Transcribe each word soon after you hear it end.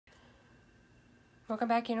Welcome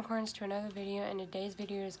back, unicorns, to another video, and today's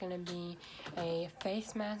video is going to be a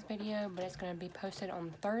face mask video, but it's going to be posted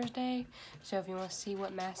on Thursday. So if you want to see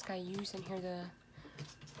what mask I use and hear the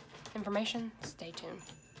information, stay tuned.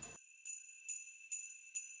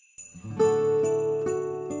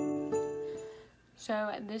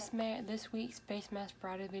 So this week's Face Mask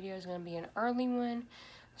Friday video is going to be an early one.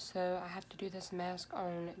 So I have to do this mask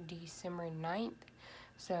on December 9th.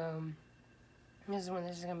 So this is when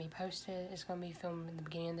this is going to be posted. It's going to be filmed in the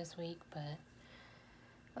beginning of this week, but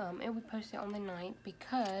it will be posted on the 9th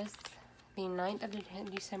because the 9th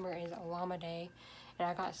of December is Llama Day, and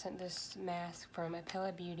I got sent this mask from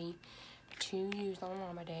epiellebeauty to use on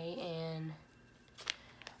Llama Day, and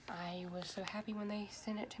I was so happy when they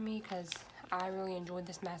sent it to me because I really enjoyed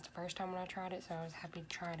this mask the first time when I tried it, so I was happy to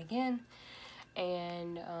try it again.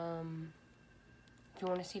 And if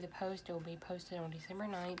you want to see the post, it will be posted on December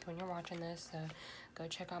 9th when you're watching this, so go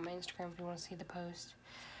check out my Instagram if you want to see the post.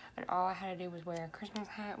 And all I had to do was wear a Christmas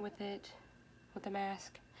hat with it, with the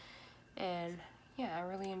mask. And yeah,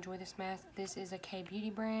 I really enjoy this mask. This is a K-Beauty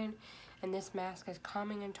brand, and this mask is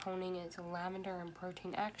calming and toning. It's a lavender and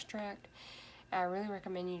protein extract. I really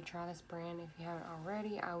recommend you to try this brand if you haven't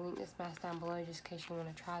already. I'll link this mask down below just in case you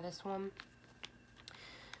want to try this one.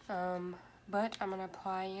 But I'm going to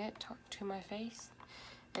apply it to my face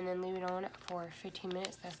and then leave it on for 15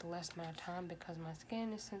 minutes. That's the less amount of time because my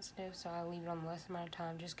skin is sensitive, so I leave it on the less amount of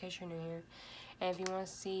time just in case you're new here. And if you want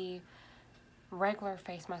to see regular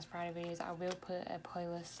Face Mask Friday videos, I will put a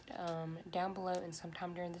playlist down below and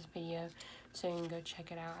sometime during this video, so you can go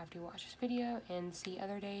check it out after you watch this video and see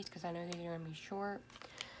other days because I know these are going to be short.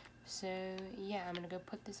 So yeah, I'm going to go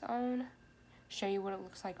put this on, show you what it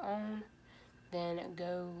looks like on, then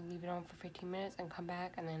go leave it on for 15 minutes and come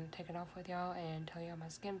back and then take it off with y'all and tell you how my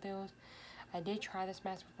skin feels. I did try this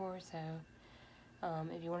mask before, so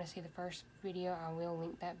if you want to see the first video, I will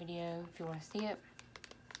link that video if you want to see it.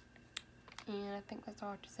 And I think that's all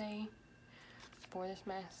I have to say for this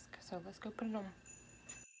mask, so let's go put it on.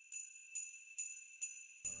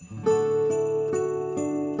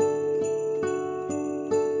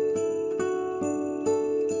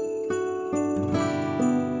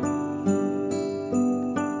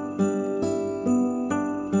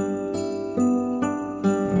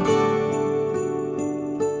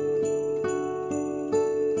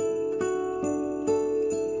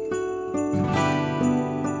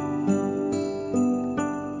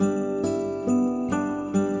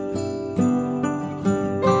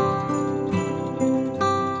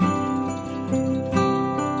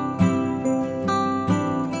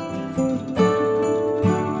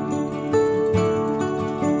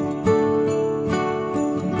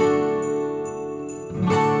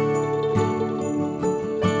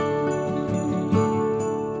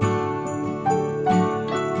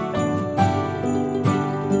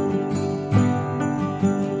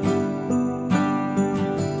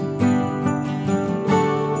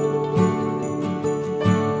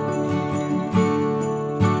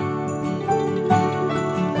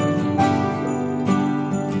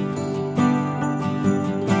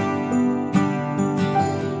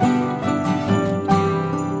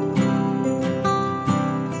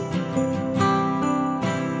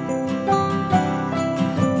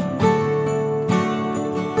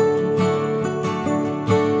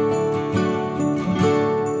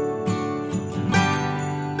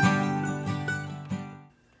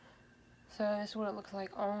 So this is what it looks like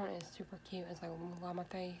on. It's super cute. It's like llama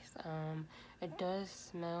face. It does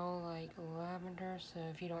smell like lavender, so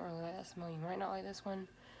if you don't really like that smell, you might not like this one.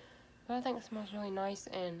 But I think it smells really nice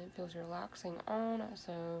and it feels relaxing on.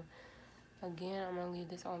 So again, I'm going to leave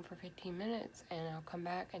this on for 15 minutes and I'll come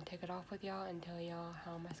back and take it off with y'all and tell y'all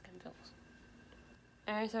how my skin feels.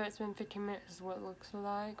 Alright, so it's been 15 minutes. This is what it looks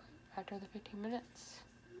like after the 15 minutes.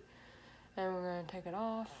 And we're going to take it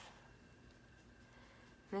off.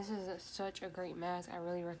 This is such a great mask. I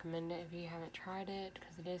really recommend it if you haven't tried it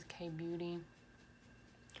because it is K-Beauty.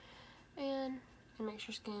 And it makes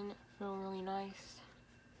your skin feel really nice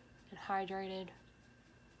and hydrated.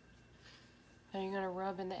 So you're going to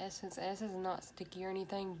rub in the essence. The essence is not sticky or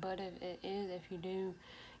anything, but if it is, if you do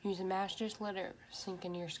use a mask, just let it sink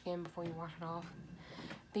into your skin before you wash it off.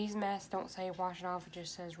 These masks don't say wash it off, it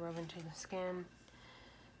just says rub into the skin.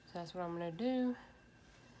 So that's what I'm going to do.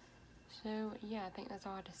 So yeah, I think that's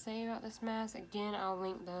all I have to say about this mask. Again, I'll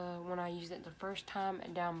link the when I used it the first time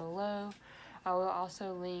down below. I will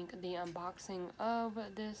also link the unboxing of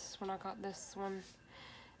this when I got this one,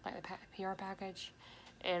 like the PR package.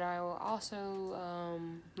 And I will also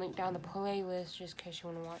link down the playlist just in case you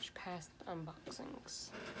want to watch past unboxings.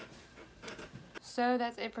 So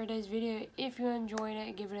that's it for today's video. If you enjoyed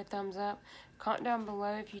it, give it a thumbs up. Comment down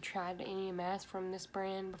below if you tried any masks from this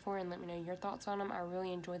brand before and let me know your thoughts on them. I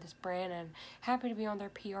really enjoy this brand and happy to be on their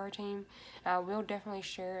PR team. I will definitely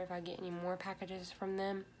share if I get any more packages from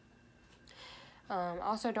them.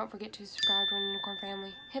 Also, don't forget to subscribe to our Unicorn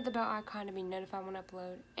family. Hit the bell icon to be notified when I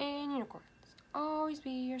upload. And unicorns, always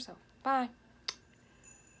be yourself. Bye.